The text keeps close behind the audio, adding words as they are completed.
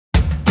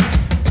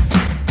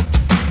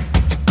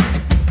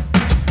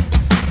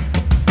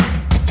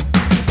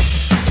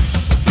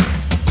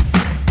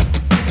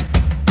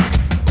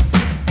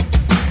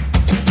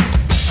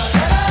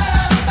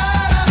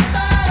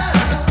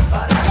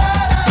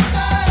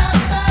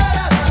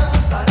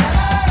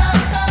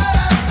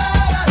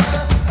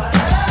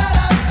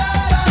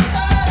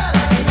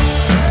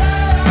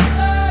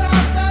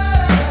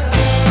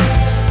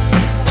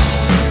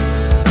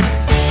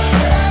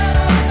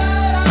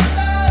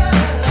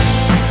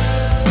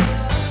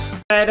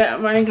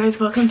Good morning, guys.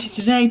 Welcome to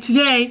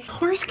today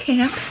horse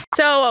camp.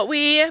 So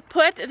we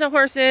put the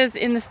horses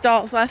in the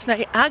stalls last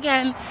night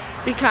again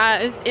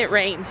because it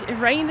rained. It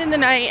rained in the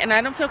night and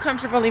I don't feel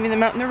comfortable leaving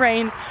them out in the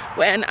rain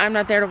when I'm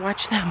not there to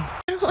watch them.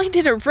 Not only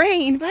did it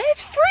rain, but it's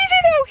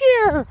freezing out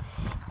here.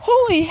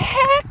 Holy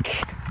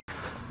heck.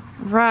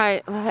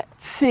 Right,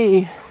 let's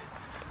see.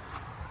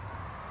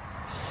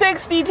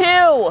 62.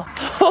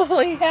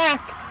 Holy heck.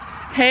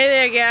 Hey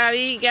there,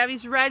 Gabby.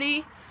 Gabby's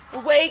ready,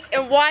 awake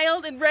and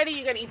wild and ready.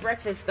 You gotta eat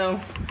breakfast though.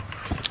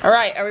 All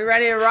right, are we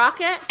ready to rock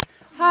it?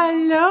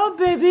 Hello,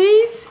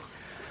 babies.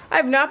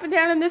 I've not been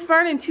down in this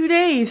barn in 2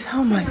 days.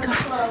 Oh my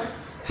God.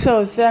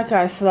 So is that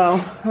guy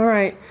slow. All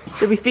right,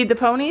 did we feed the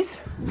ponies?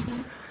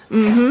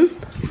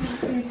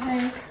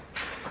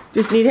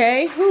 Just need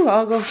hay? Ooh,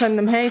 I'll go send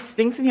them hay. It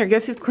stinks in here.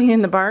 Guess who's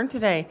cleaning the barn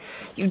today?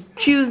 You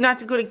choose not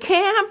to go to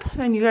camp,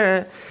 then you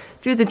gotta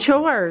do the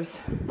chores.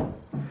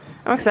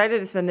 I'm excited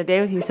to spend the day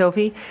with you,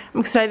 Sophie.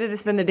 I'm excited to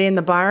spend the day in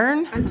the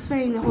barn. I'm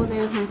spending the whole day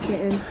with my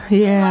kitten.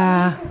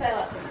 Yeah.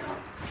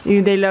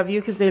 They love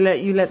you because they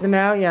let them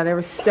out? Yeah, they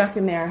were stuck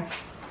in there.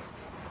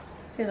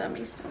 They love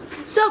me so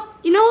much. So,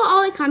 you know what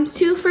all it comes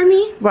to for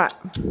me? What?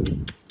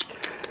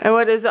 And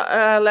what does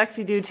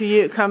Lexi do to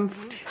you, come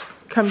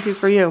to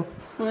for you?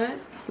 What?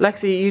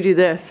 Lexi, you do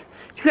this.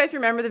 Do you guys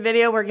remember the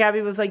video where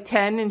Gabby was like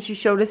 10 and she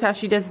showed us how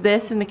she does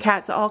this and the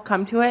cats all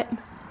come to it?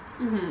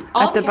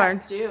 All at the barn.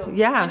 Cats do.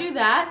 Yeah. I do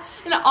that,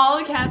 and all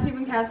the cats,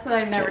 even cats that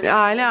I've never seen.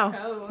 I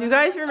know. You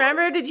guys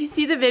remember? Did you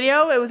see the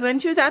video? It was when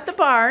she was at the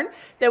barn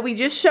that we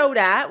just showed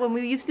at when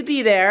we used to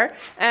be there,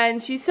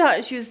 and she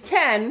was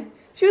 10.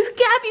 She was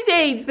Gabby's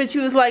age, but she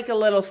was like a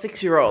little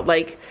 6-year-old.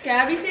 Like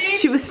Gabby's age?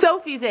 She was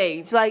Sophie's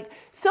age. Like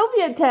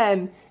Sophie at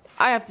 10.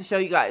 I have to show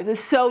you guys.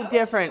 It's so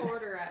different.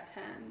 Shorter at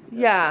 10.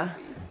 Yeah,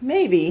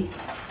 maybe.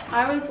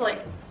 I was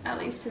like at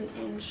least an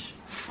inch.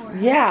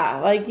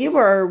 Yeah, like you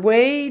were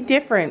way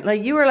different.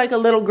 Like you were like a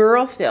little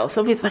girl still.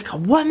 Sophie's like a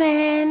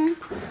woman.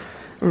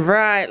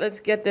 Right, let's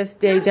get this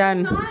day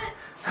done.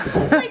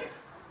 She's like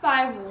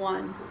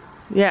 5'1".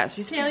 Yeah,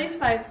 she's Kaylee's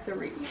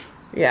 5'3".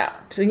 Yeah,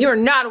 so you're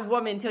not a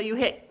woman until you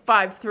hit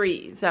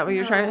 5'3". Is that what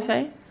you're trying to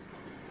say?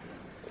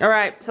 All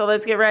right, so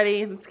let's get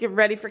ready. Let's get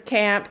ready for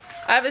camp.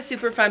 I have a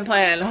super fun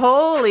plan.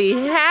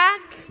 Holy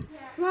heck.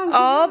 Mom,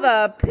 all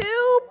the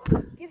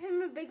poop. Give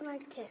him a big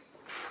nice kiss.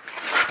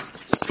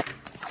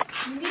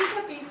 You need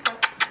to be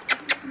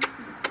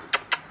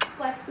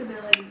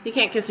flexibility. He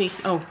can't kiss me.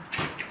 Oh,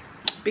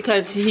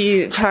 because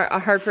it's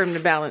hard for him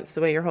to balance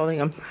the way you're holding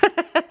him.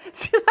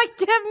 She's like,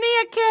 give me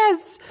a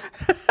kiss.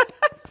 Okay,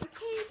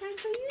 time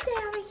for you to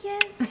have a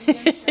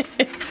kiss.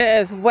 It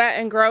is wet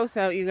and gross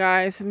out, you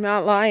guys. I'm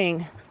not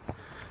lying.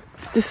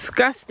 It's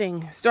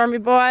disgusting. Stormy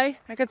boy.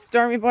 I got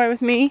Stormy boy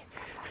with me.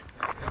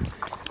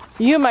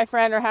 You, my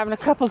friend, are having a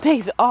couple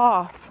days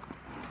off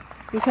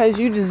because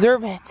you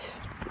deserve it.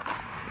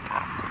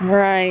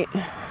 Right.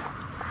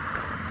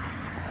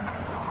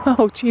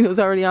 Oh, Chino's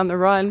already on the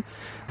run.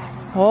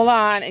 Hold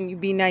on, and you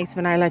be nice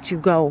when I let you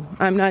go.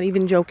 I'm not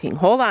even joking.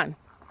 Hold on.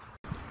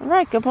 All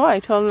right, good boy.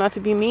 I told him not to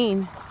be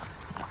mean.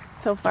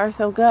 So far,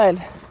 so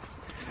good.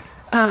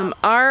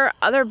 Our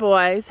other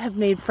boys have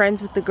made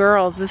friends with the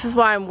girls. This is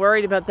why I'm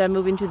worried about them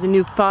moving to the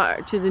new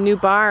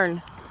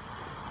barn.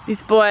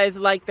 These boys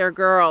like their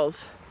girls.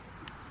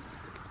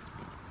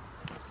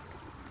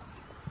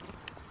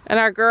 And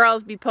our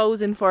girls be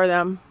posing for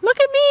them. Look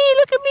at me,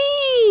 look at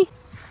me.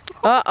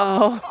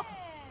 Uh-oh.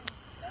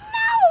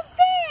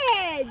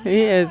 No, bitch.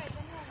 He is.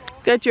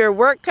 Got your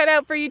work cut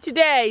out for you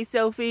today,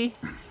 Sophie.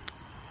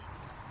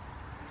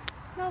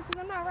 No,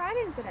 because I'm not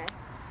riding today.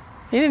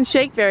 He didn't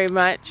shake very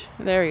much.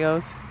 There he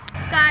goes.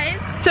 Guys.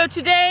 So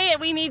today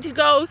we need to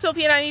go,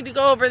 Sophie and I need to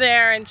go over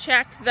there and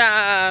check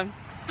the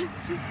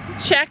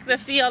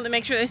field to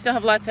make sure they still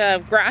have lots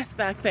of grass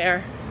back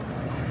there.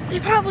 They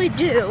probably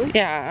do.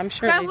 Yeah, I'm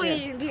sure probably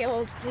they do. be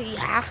able to see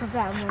half of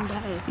that one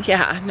day.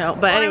 Yeah, no,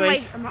 but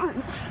anyways, a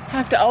month.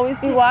 have to always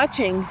be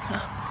watching.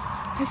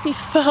 I see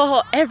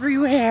fall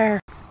everywhere.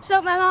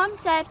 So my mom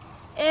said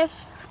if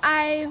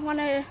I want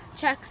to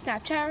check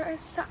Snapchat or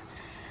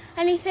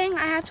anything,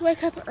 I have to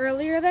wake up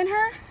earlier than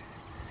her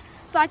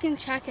so I can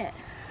check it.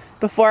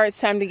 Before it's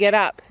time to get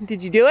up.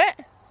 Did you do it?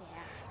 Yeah.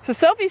 So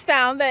Sophie's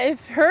found that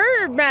if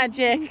her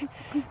magic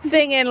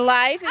thing in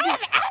life is I have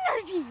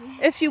energy.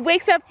 if she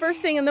wakes up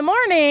first thing in the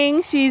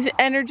morning, she's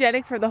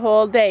energetic for the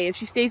whole day. If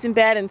she stays in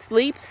bed and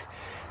sleeps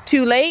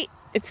too late,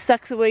 it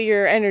sucks away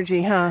your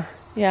energy, huh?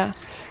 Yeah.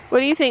 What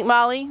do you think,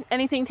 Molly?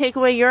 Anything take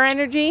away your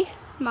energy?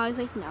 Molly's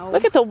like, no.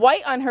 Look at the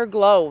white on her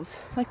gloves.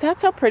 Like,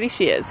 that's how pretty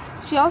she is.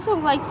 She also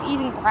likes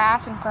eating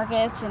grass and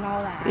crickets and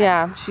all that.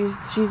 Yeah,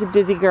 she's a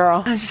busy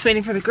girl. I was just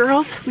waiting for the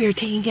girls. We are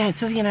taking Gabby.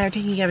 Sophie and I are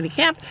taking Gabby to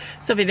camp.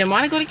 Sophie didn't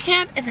want to go to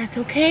camp, and that's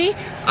okay.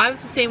 I was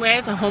the same way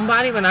as a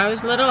homebody when I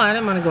was little. I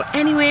didn't want to go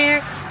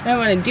anywhere. I don't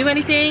want to do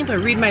anything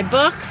but read my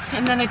books,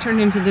 and then I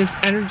turned into this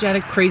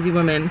energetic, crazy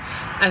woman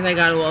as I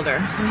got older.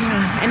 So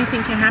yeah,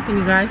 anything can happen,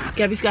 you guys.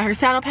 Gabby's got her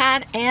saddle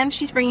pad, and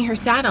she's bringing her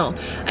saddle.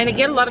 And I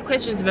get a lot of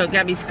questions about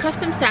Gabby's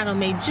custom saddle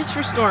made just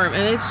for Storm,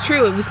 and it's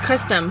true, it was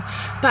custom.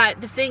 But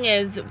the thing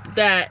is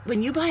that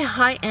when you buy a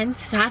high-end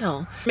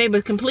saddle made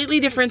with completely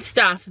different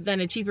stuff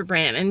than a cheaper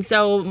brand, and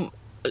so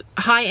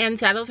high-end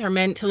saddles are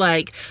meant to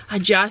like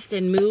adjust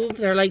and move.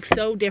 They're like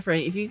so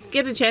different. If you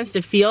get a chance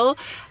to feel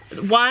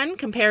one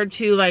compared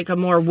to like a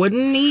more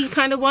wooden-y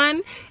kind of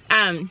one,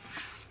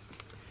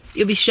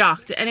 you'll be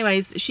shocked.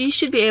 Anyways, she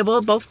should be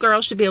able, both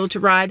girls should be able to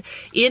ride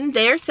in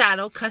their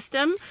saddle,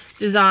 custom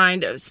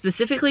designed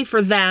specifically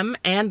for them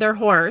and their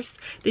horse.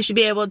 They should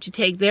be able to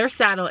take their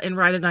saddle and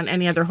ride it on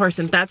any other horse,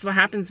 and that's what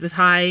happens with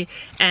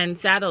high-end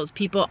saddles.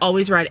 People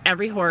always ride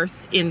every horse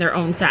in their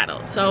own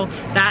saddle. So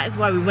that is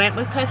why we went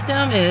with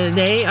custom.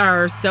 They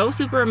are so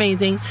super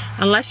amazing.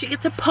 Unless she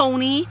gets a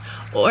pony,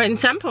 or in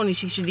some ponies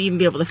she should even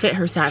be able to fit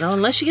her saddle,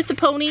 unless she gets a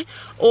pony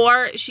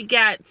or she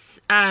gets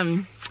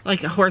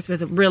like a horse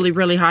with a really,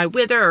 really high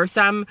wither or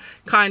some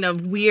kind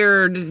of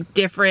weird,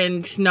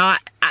 different,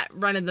 not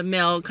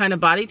run-of-the-mill kind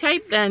of body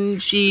type, then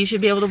she should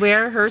be able to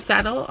wear her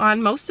saddle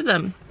on most of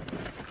them.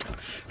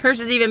 Hers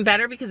is even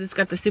better because it's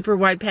got the super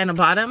wide panel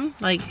bottom.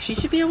 Like, she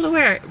should be able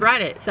to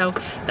ride it. So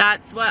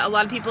that's what a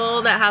lot of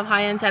people that have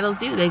high-end saddles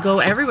do. They go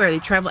everywhere. They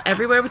travel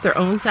everywhere with their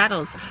own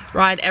saddles.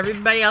 Ride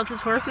everybody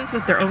else's horses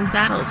with their own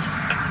saddles.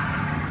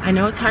 I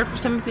know it's hard for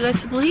some of you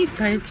guys to believe,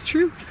 but it's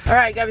true. All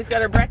right, Gabby's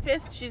got her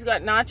breakfast. She's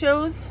got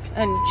nachos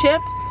and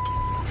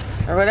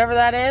chips, or whatever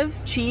that is.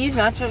 Cheese,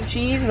 nacho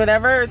cheese,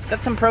 whatever. It's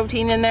got some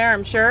protein in there,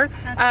 I'm sure.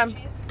 Nacho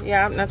cheese?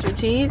 Yeah, nacho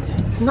cheese.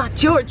 It's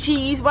not your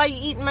cheese. Why are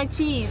you eating my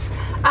cheese?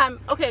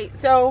 Okay,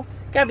 so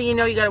Gabby, you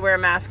know you gotta wear a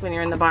mask when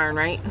you're in the barn,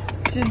 right?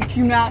 Did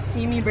you not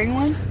see me bring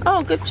one?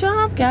 Oh, good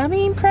job,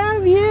 Gabby. I'm proud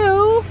of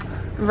you.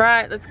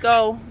 Right, let's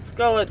go. Let's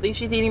go. At least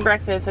she's eating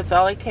breakfast. That's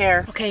all I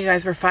care. Okay, you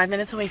guys, we're 5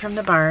 minutes away from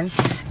the barn,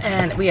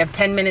 and we have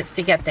 10 minutes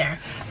to get there.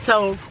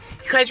 So,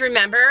 you guys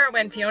remember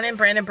when Fiona and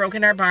Brandon broke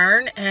in our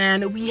barn,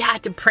 and we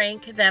had to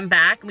prank them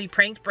back? We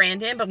pranked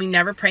Brandon, but we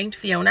never pranked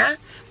Fiona.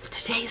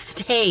 Today's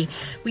the day.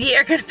 We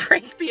are gonna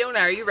prank Fiona.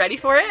 Are you ready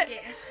for it?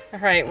 Yeah. All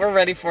right, we're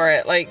ready for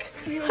it. Like,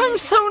 I'm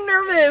so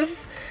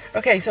nervous.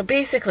 Okay, so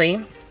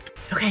basically,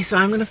 okay, so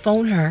I'm gonna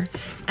phone her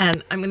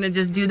and I'm gonna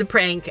just do the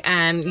prank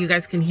and you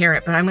guys can hear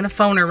it, but I'm gonna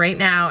phone her right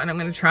now and I'm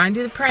gonna try and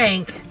do the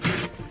prank.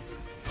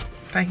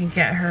 If I can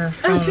get her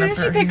phone As soon as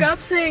number you pick here.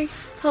 up, say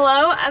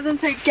hello, and then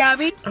say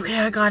Gabby. Okay,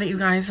 I got it, you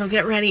guys, so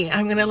get ready.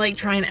 I'm gonna like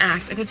try and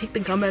act. I'm gonna take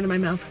the gum out of my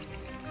mouth.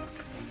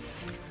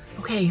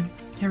 Okay,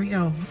 here we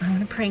go. I'm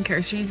gonna prank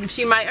her.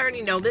 She might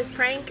already know this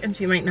prank and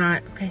she might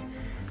not. Okay,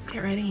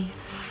 get ready.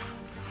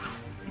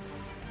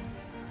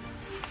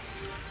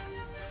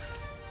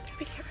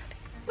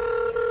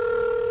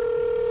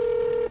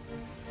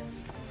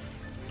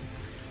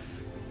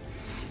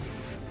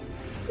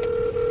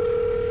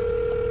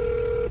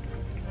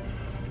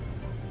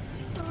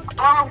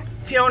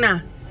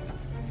 Fiona.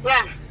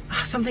 Yeah.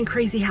 Oh, something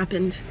crazy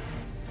happened.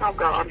 Oh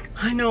God.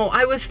 I know.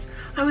 I was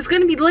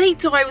gonna be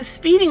late, so I was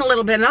speeding a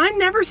little bit, and I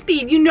never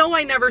speed. You know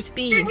I never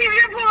speed. Did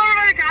you get pulled over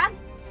by the cop?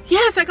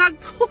 Yes, I got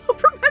pulled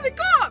over by the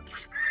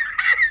cops.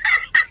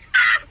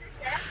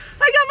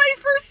 I got my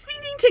first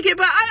speeding ticket,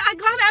 but I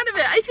got out of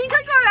it. I think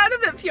I got out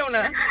of it,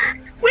 Fiona.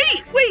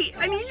 Wait,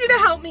 I need you to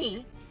help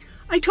me.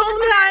 I told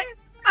him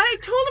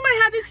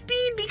I had to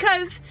speed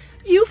because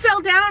you fell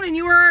down and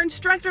you were our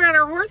instructor at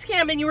our horse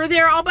camp and you were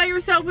there all by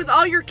yourself with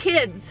all your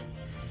kids.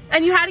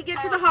 And you had to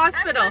get to the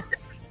hospital.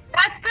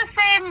 That's the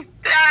same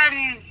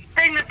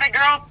thing that the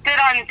girl did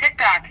on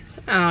TikTok.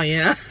 Oh,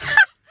 yeah. Nice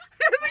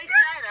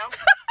try, though.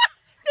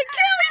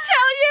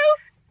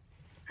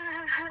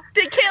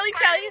 Did Kaylee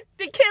tell you?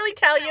 Did Kaylee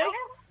tell you?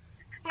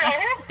 No.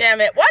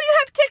 Damn it. Why do you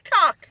have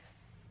TikTok?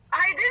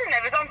 I didn't.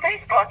 It was on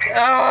Facebook.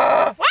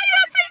 Oh. Why do you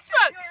have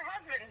Facebook? Your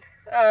husband.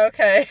 Oh,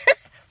 okay.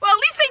 Well, at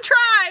least they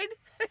tried.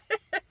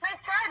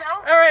 Nice try,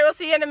 though. All right, we'll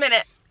see you in a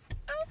minute.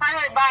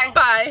 Alright, bye.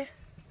 Bye.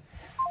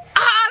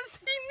 Ah, she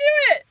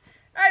knew it.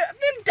 I've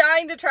been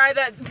dying to try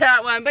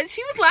that one, but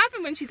she was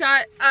laughing when she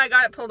thought I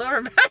got pulled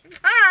over by a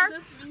car,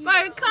 by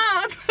a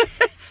cop.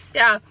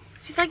 Yeah,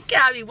 she's like,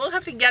 Gabby, we'll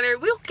have to get her.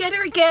 We'll get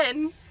her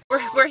again.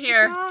 We're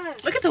here.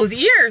 Look at those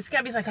ears.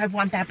 Gabby's like, I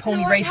want that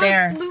pony right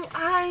there. Blue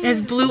eyes. It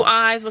has blue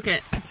eyes. Look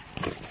at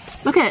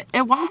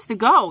it wants to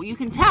go. You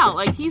can tell.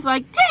 Like, he's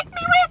like, take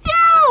me with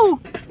you.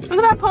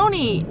 Look at that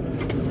pony.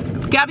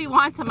 Gabby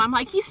wants him. I'm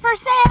like, he's for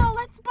sale.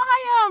 Let's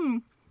buy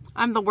him.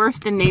 I'm the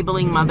worst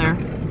enabling mother.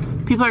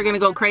 People are gonna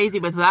go crazy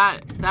with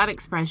that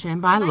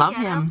expression, but I love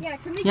him.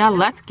 Yeah,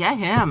 let's get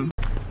him.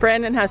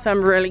 Brandon has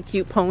some really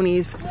cute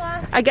ponies.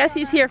 I guess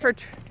he's here for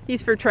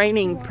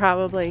training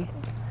probably.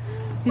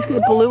 He's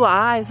got blue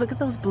eyes. Look at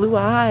those blue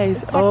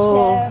eyes.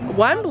 Oh,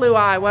 one blue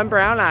eye, one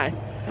brown eye.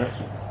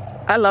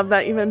 I love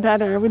that even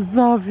better. I would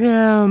love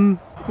him.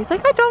 He's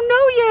like, I don't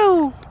know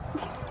you.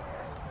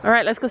 All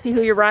right, let's go see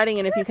who you're riding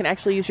and if you can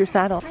actually use your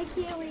saddle. Hi,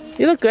 Kaylee.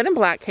 You look good in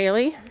black,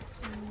 Kaylee.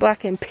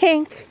 Black and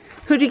pink.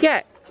 Who'd you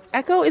get?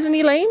 Echo, isn't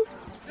he lame?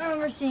 I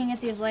remember seeing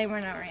at these light, we're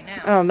not right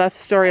now. Oh, that's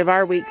the story of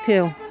our week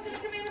too.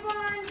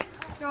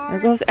 There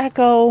goes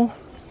Echo.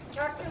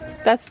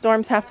 That's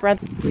Storm's half breath.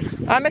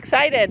 I'm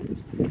excited.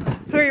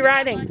 Who are you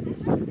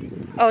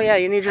riding? Oh yeah,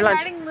 you need your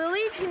lunch. Riding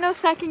Lily, Chino's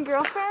second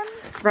girlfriend.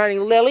 Riding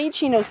Lily,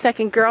 Chino's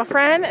second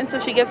girlfriend, and so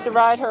she gets to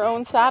ride her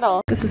own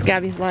saddle. This is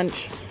Gabby's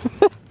lunch.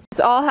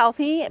 It's all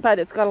healthy, but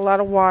it's got a lot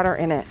of water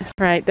in it.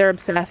 Right, they're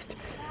obsessed.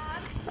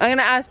 I'm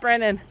gonna ask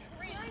Brendan. It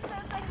really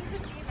sounds like he's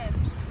a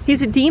demon.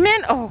 He's a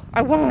demon? Oh,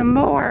 I want him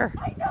more.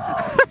 I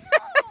know.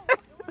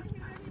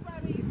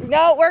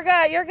 No, we're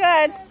good. You're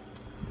good.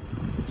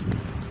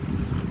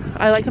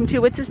 I like him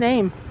too. What's his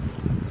name?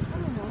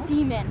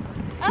 Demon.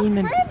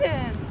 Demon.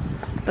 Brandon.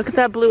 Look at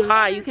that blue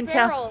eye. You can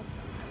tell. Barrels.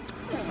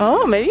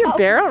 Oh, maybe you're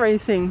barrel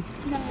racing.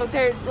 No,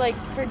 they're like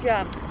for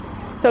jumps.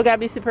 So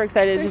Gabby's super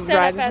excited They're to set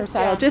ride up her as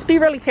saddle. jumps. Just be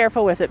really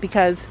careful with it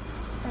because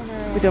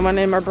we don't want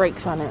any more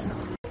brakes on it.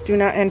 Do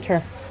not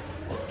enter.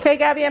 Okay,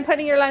 Gabby, I'm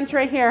putting your lunch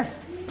right here.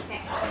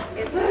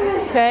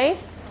 Okay?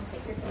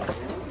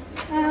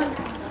 I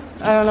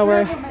don't know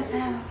where.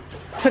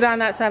 Put it on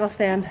that saddle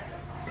stand.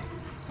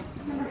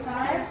 Number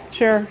 5?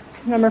 Sure.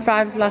 Number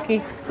 5 is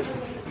lucky.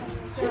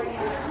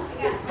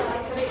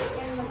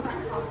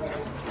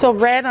 So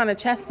red on a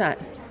chestnut.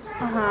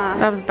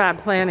 That was bad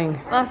planning.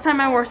 Last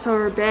time I wore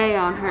sorbet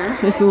on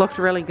her. It looked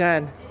really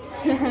good.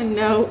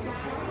 No.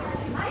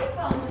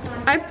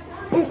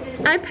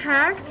 I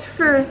packed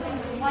for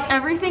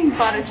everything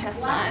but a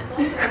chestnut.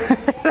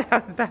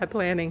 That was bad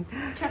planning.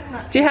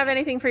 Chestnut. Do you have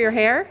anything for your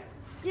hair?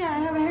 Yeah, I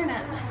have a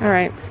hairnet. All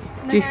right.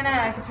 And Do the you- hairnet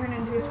I could turn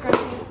into a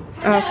scrunchie.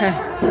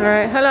 Okay. All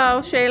right.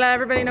 Hello, Shayla.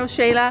 Everybody knows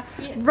Shayla.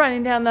 Yes.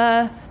 Running down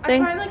the I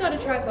thing. finally got a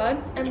tripod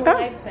and the Oh.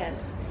 legs bend.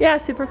 Yeah,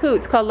 super cool.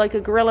 It's called like a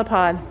gorilla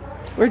pod.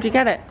 Where'd you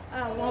get it?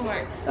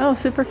 Walmart. Oh,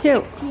 super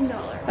cute. $16.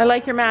 I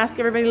like your mask.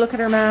 Everybody look at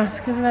her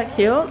mask. Isn't that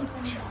cute?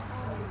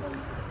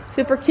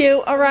 Super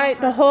cute. All right,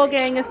 the whole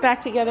gang is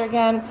back together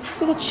again.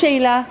 We got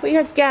Shayla. We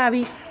got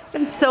Gabby.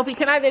 And Sophie.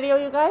 Can I video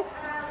you guys?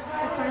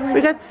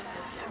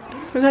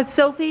 We got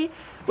Sophie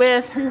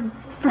with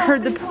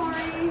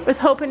with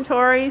Hope and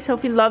Tori.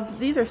 Sophie loves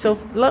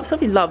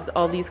Sophie loves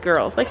all these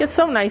girls. Like, it's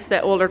so nice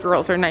that older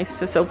girls are nice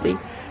to Sophie.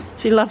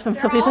 She loves them.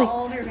 Sophie's like,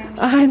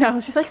 I know.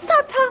 She's like,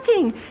 stop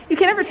talking. You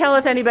can never tell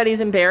if anybody's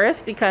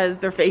embarrassed because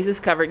their face is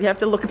covered. You have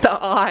to look at the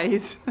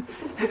eyes.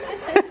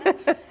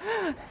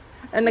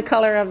 And the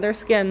color of their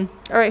skin.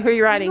 All right, who are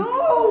you riding?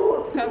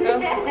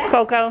 Coco.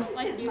 Coco.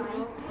 Like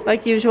usual.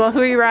 Like usual.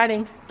 Who are you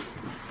riding?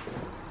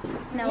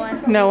 No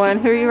one. No one.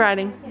 Who are you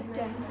riding?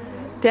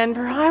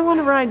 Denver. I want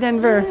to ride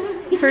Denver.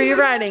 Who are you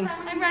riding?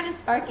 I'm riding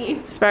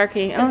Sparky.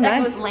 Sparky. Oh,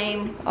 nice. That was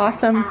lame.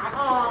 Awesome.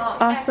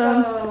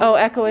 Awesome. Oh,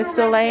 Echo is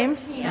still lame?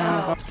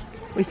 Yeah.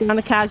 We found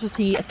a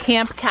casualty, a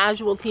camp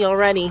casualty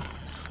already.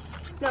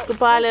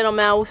 Goodbye, little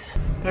mouse.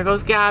 There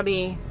goes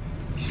Gabby.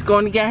 She's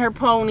going to get her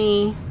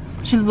pony.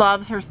 She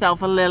loves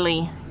herself a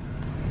Lily.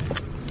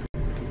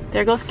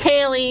 There goes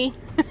Kaylee.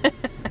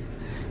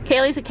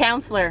 Kaylee's a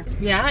counselor.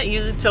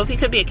 Yeah, Sophie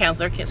could be a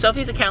counselor.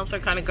 Sophie's a counselor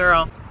kind of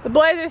girl. The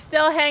boys are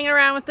still hanging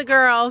around with the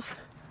girls.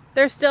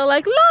 They're still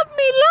like, love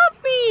me,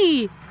 love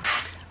me.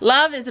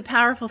 Love is a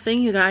powerful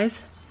thing, you guys.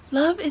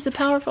 Love is a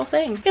powerful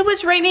thing. It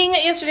was raining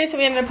yesterday, so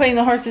we ended up putting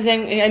the horses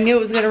in. I knew it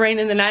was going to rain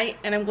in the night,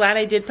 and I'm glad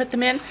I did put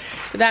them in.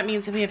 But that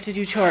means that we have to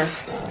do chores.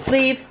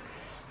 Leave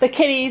the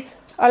kitties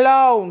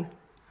alone.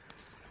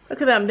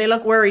 Look at them. They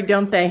look worried,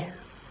 don't they?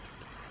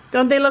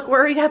 Don't they look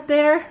worried up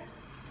there?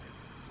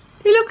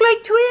 They look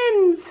like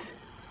twins.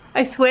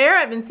 I swear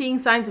I've been seeing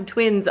signs of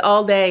twins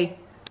all day.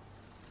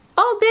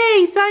 All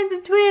day, signs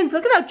of twins.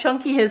 Look at how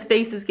chunky his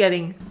face is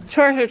getting.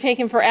 Chores are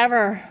taking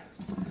forever.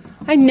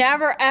 I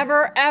never,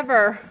 ever,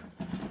 ever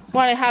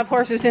want to have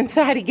horses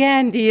inside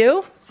again, do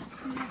you?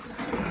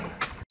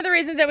 One of the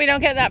reasons that we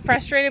don't get that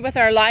frustrated with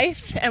our life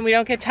and we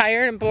don't get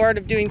tired and bored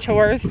of doing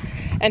chores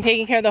and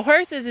taking care of the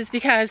horses is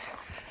because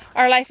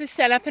our life is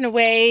set up in a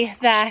way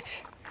that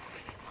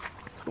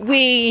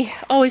we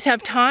always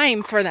have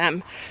time for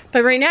them.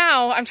 But right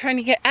now, I'm trying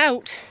to get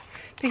out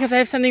because I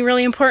have something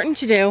really important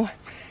to do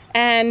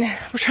and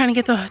we're trying to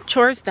get the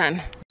chores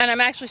done. And I'm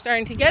actually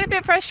starting to get a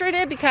bit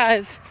frustrated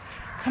because,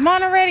 come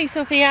on already,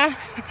 Sophia.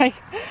 Like,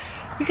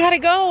 we gotta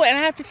go and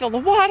I have to fill the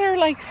water.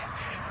 Like,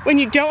 when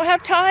you don't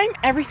have time,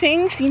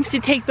 everything seems to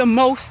take the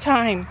most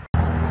time.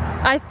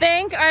 I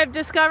think I've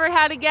discovered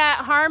how to get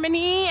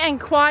harmony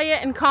and quiet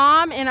and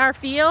calm in our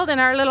field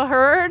and our little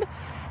herd,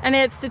 and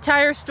it's to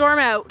tire Storm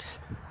out.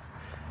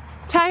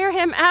 Tire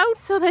him out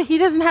so that he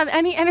doesn't have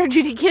any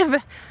energy to give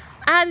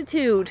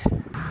attitude.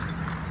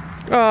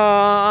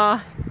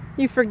 Aww,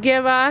 you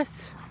forgive us?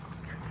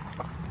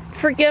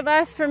 Forgive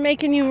us for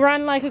making you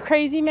run like a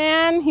crazy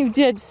man? You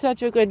did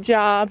such a good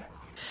job.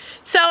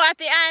 So at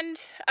the end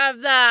of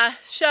the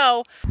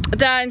show,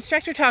 the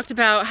instructor talked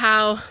about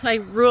how,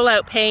 like, rule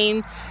out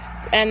pain,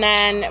 and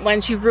then when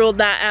she ruled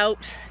that out,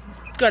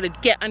 got to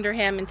get under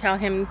him and tell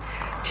him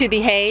to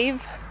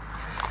behave.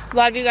 A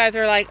lot of you guys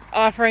are like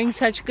offering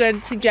such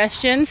good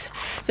suggestions.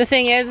 The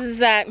thing is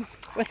that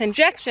with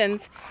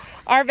injections,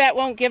 our vet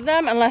won't give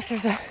them unless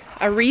there's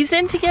a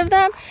reason to give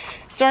them.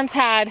 Storm's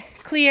had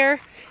clear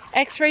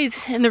x-rays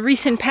in the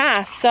recent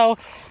past, so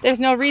there's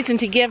no reason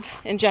to give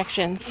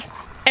injections.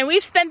 And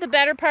we've spent the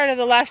better part of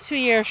the last 2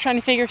 years trying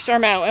to figure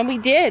Storm out, and we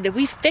did.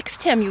 We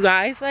fixed him, you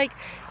guys. Like,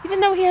 even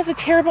though he has a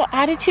terrible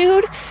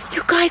attitude,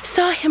 you guys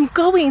saw him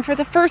going for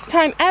the first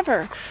time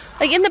ever.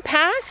 Like, in the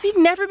past, we've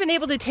never been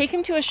able to take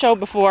him to a show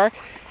before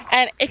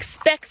and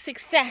expect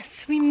success.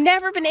 We've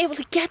never been able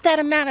to get that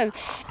amount of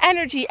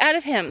energy out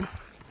of him.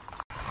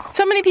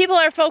 So many people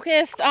are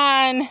focused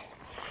on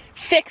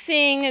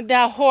fixing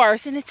the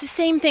horse, and it's the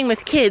same thing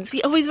with kids.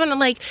 We always want to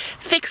like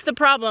fix the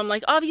problem.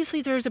 Like,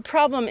 obviously there's a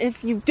problem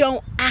if you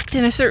don't act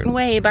in a certain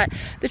way, but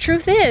the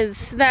truth is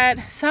that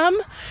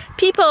some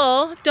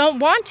people don't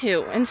want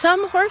to, and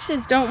some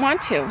horses don't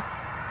want to.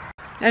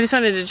 I just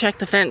wanted to check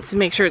the fence to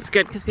make sure it's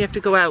good because we have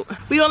to go out.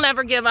 We will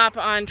never give up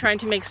on trying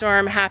to make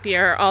Storm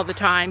happier all the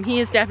time.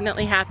 He is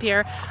definitely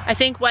happier. I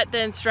think what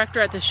the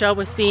instructor at the show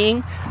was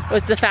seeing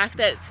was the fact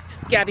that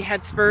Gabby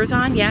had spurs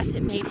on. Yes,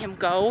 it made him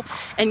go,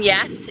 and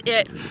yes,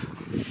 it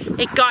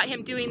got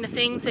him doing the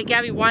things that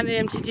Gabby wanted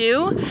him to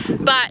do,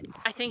 but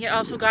I think it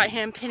also got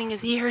him pinning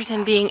his ears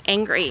and being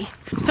angry.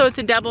 So it's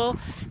a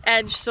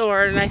double-edged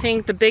sword, and I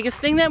think the biggest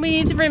thing that we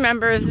need to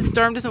remember is that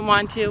Storm doesn't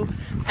want to,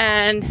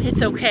 and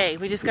it's okay.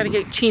 We just got to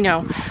get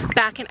Chino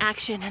back in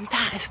action, and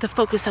that is the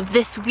focus of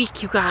this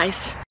week, you guys.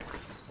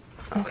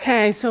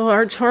 Okay, so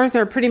our chores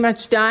are pretty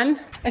much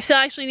done. I still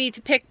actually need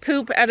to pick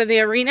poop out of the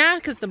arena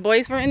because the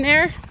boys were in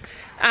there.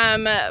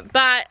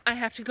 But I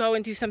have to go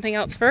and do something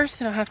else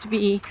first. It'll have to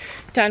be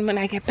done when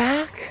I get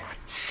back.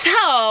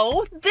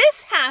 So, this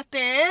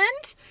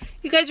happened.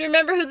 You guys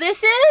remember who this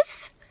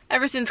is?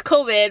 Ever since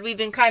COVID, we've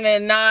been kind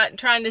of not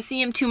trying to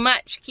see him too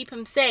much, keep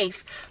him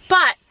safe.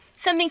 But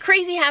something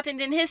crazy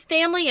happened in his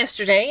family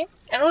yesterday.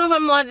 I don't know if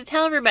I'm allowed to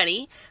tell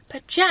everybody,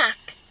 but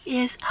Jack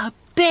is a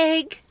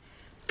big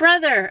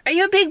brother. Are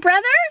you a big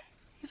brother?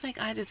 He's like,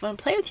 I just want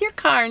to play with your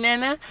car,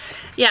 Nana.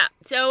 Yeah,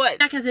 so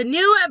Jack has a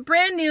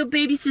brand new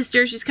baby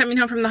sister. She's coming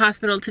home from the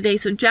hospital today,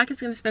 so Jack is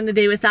going to spend the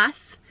day with us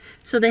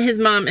so that his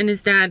mom and his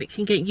dad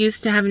can get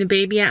used to having a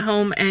baby at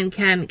home and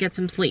can get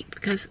some sleep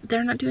because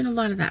they're not doing a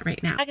lot of that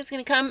right now. Jack is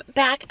going to come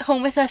back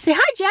home with us. Say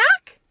hi,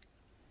 Jack.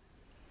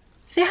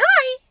 Say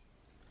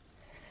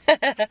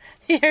hi.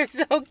 You're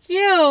so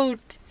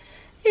cute.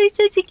 You're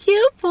such a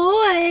cute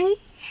boy.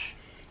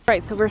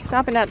 Right, so we're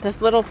stopping at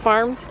this little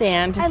farm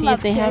stand to see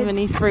if they have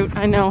any fruit.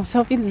 I know,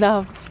 Sophie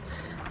loves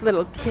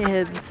little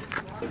kids.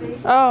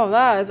 Oh,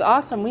 that is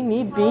awesome. We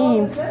need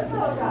beans.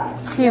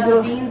 Beans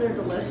are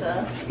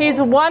delicious. He's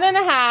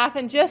 1.5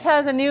 and just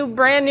has a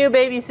brand new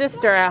baby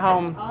sister at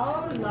home.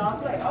 Oh,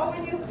 lovely. Oh,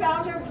 and you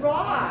found her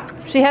rock.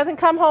 She hasn't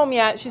come home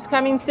yet. She's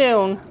coming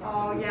soon.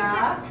 Oh,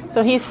 yeah?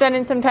 So he's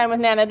spending some time with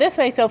Nana. This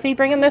way, Sophie.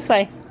 Bring him this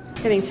way.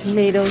 Getting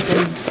tomatoes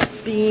and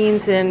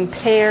beans and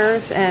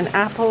pears and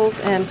apples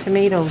and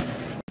tomatoes.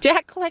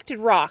 Jack collected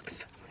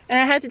rocks and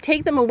I had to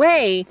take them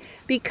away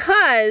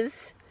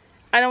because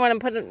I don't want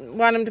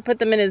him to put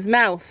them in his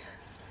mouth.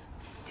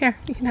 Here,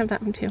 you can have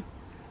that one too.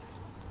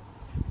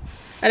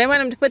 I didn't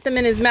want him to put them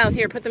in his mouth.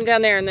 Here, put them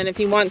down there, and then if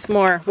he wants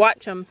more,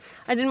 watch him.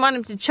 I didn't want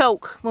him to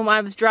choke when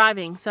I was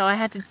driving, so I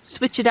had to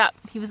switch it up.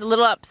 He was a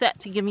little upset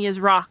to give me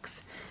his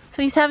rocks.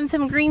 So he's having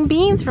some green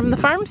beans from the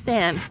farm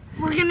stand.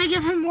 We're gonna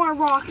give him more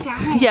rocks at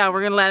home. Yeah,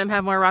 we're gonna let him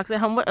have more rocks at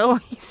home. Oh,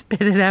 he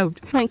spit it out.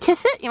 You wanna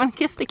kiss it? You wanna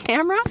kiss the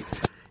camera?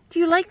 Do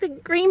you like the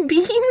green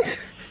beans?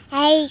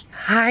 Hi.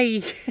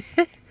 Hi.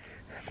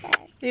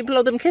 You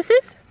blow them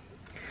kisses?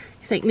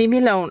 He's like, leave me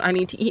alone. I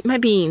need to eat my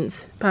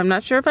beans, but I'm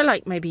not sure if I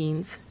like my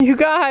beans. You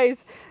guys,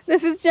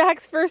 this is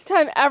Jack's first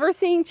time ever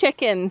seeing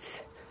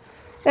chickens.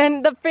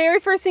 And the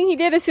very first thing he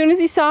did as soon as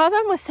he saw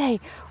them was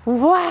say,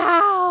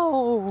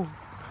 wow.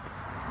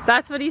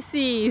 That's what he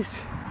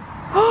sees.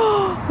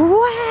 Oh,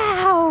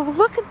 wow,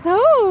 look at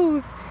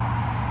those.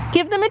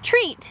 Give them a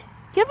treat.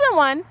 Give them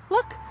one.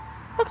 Look,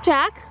 look,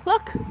 Jack,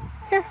 look.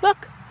 Here,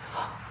 look.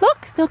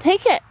 Look, they'll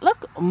take it.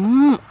 Look.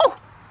 Oh,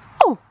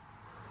 oh,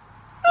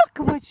 look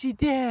at what she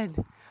did.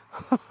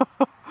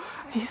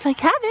 He's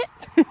like, have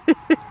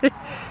it.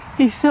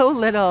 He's so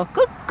little.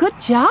 Good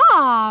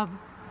job.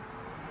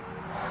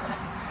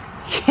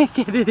 Can't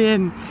get it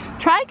in.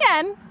 Try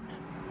again.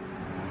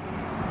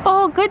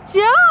 Oh, good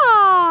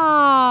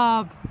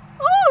job!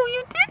 Oh,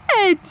 you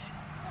did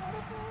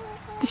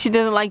it! She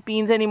doesn't like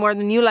beans any more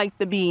than you like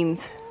the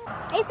beans.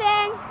 Hey,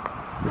 Finn.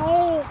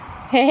 Hey.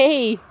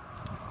 Hey!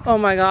 Oh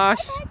my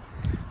gosh.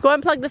 Go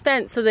unplug the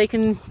fence so they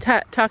can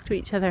talk to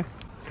each other.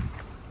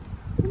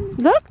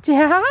 Look,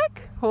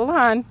 Jack! Hold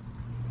on.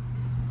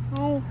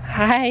 Hi.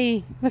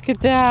 Hi! Look at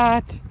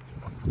that!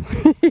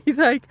 He's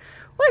like,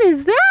 what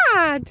is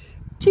that?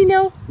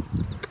 Chino.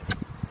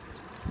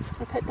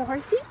 I pet the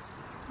horsey?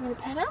 You want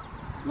to pet him?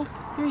 Look,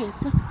 there he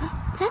is. Look,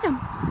 pet him.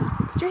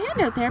 Put your hand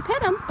out there,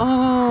 pet him.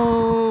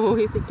 Oh,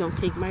 he's like, don't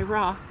take my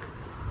rock.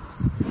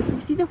 You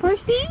see the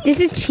horsey? This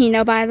is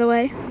Chino, by the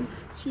way.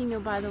 Chino,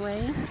 by the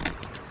way.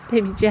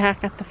 Baby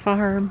Jack at the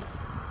farm.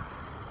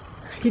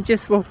 He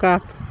just woke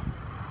up.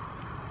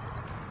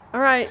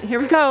 All right,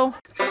 here we go.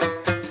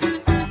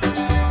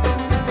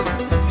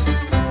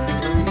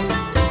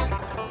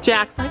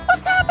 Jack's like,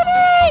 what's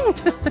happening?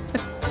 coming!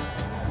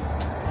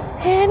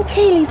 And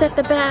Kaylee's at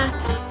the back.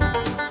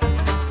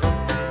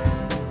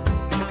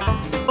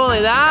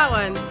 Holy, that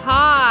one's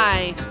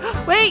high.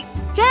 Wait,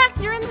 Jack,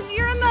 you're in the,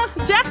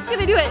 Jack's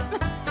gonna do it.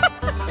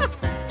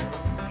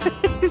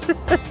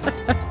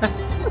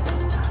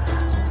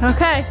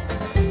 Okay.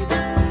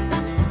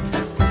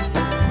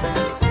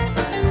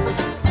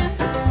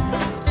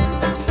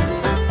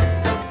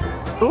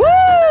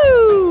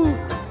 Woo!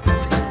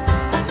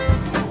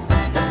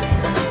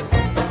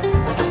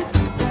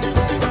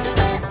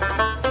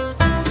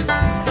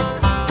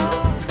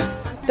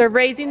 They're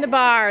raising the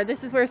bar.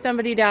 This is where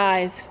somebody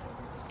dies.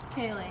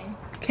 Kaylee.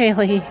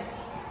 Kaylee.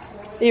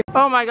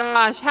 Oh my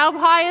gosh, how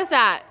high is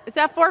that? Is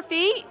that 4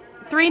 feet?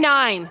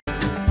 3.9.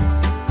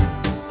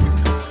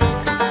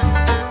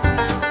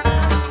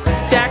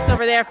 Jack's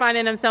over there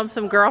finding himself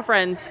some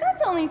girlfriends.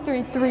 That's only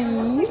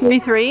 3.3.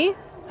 3.3?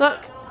 Look,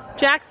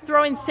 Jack's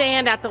throwing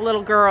sand at the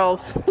little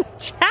girls.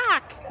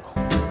 Jack!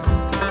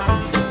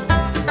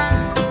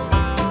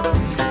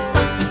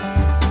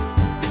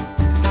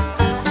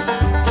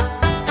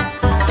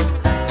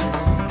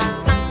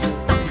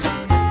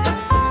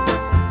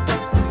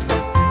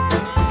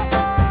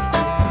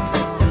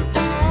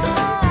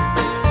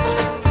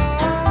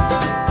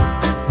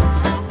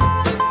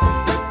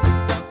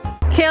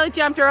 Kaylee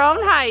jumped her own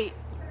height.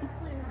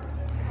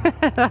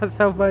 That's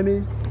so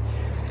funny.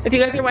 If you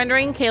guys are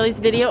wondering, Kaylee's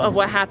video of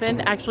what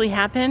actually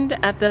happened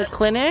at the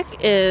clinic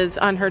is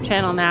on her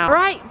channel now. All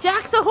right,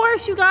 Jack's a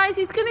horse, you guys.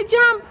 He's gonna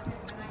jump.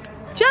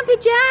 Jump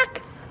it,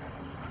 Jack.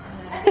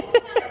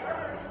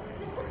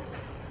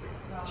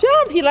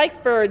 Jump. He likes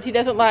birds. He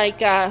doesn't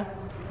like,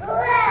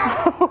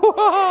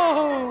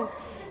 whoa.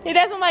 He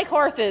doesn't like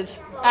horses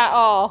at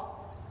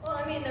all. Well,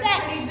 I mean, they're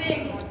pretty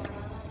big.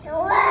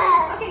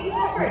 Okay, you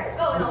go first.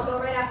 Go, and I'll go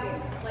right after you.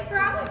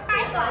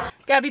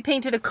 Gabby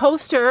painted a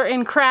coaster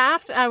in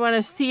craft. I want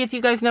to see if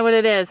you guys know what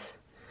it is.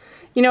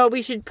 You know what?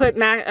 We should put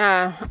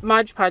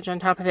Mod Podge on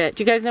top of it.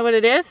 Do you guys know what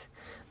it is?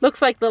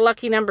 Looks like the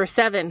lucky number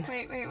 7.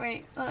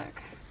 Wait,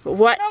 look.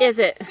 What is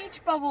it?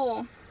 Speech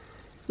bubble.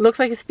 Looks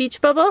like a speech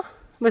bubble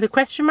with a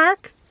question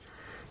mark.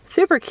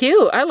 Super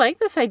cute. I like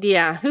this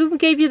idea. Who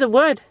gave you the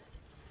wood?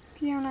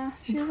 Fiona.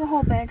 She has a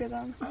whole bag of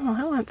them. Oh,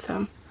 I want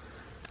some.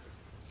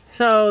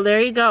 So there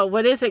you go.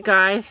 What is it,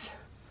 guys?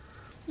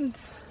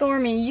 It's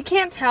Stormy. You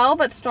can't tell,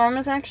 but Storm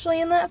is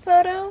actually in that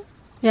photo.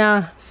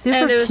 Yeah, super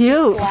And it was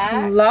cute. just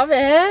black. Love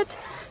it.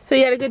 So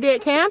you had a good day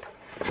at camp?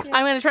 Yeah.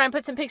 I'm going to try and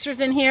put some pictures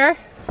in here.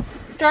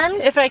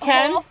 Storm's if I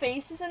can, whole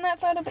face is in that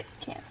photo, but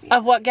you can't see it.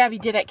 Of what Gabby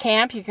did at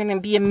camp. You're going to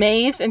be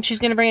amazed. And she's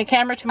going to bring a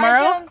camera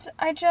tomorrow.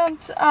 I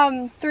jumped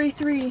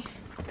 3-3.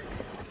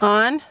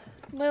 On?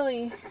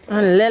 Lily.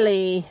 On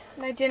Lily.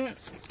 And I didn't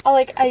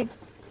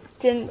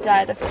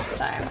die the first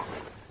time.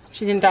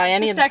 She didn't die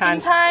any of the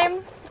times. The second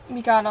time,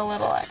 we got a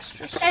little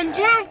extra stress. And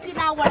Jack did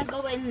not want to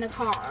go in the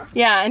car.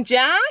 Yeah, and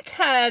Jack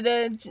had,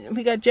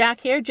 we got Jack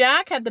here.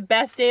 Jack had the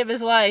best day of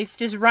his life,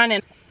 just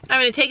running.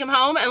 I'm going to take him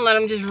home and let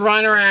him just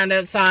run around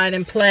outside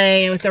and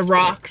play with the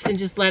rocks and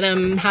just let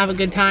him have a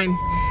good time.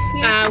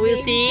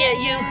 We'll see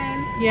you.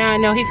 Yeah,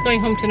 no, he's going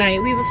home tonight.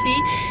 We will see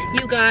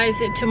you guys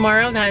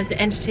tomorrow. That is the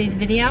end of today's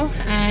video.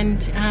 And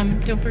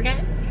don't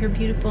forget, you're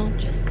beautiful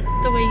just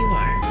the way you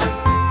are.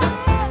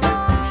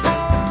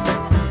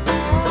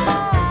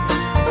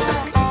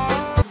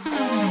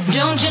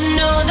 Don't you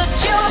know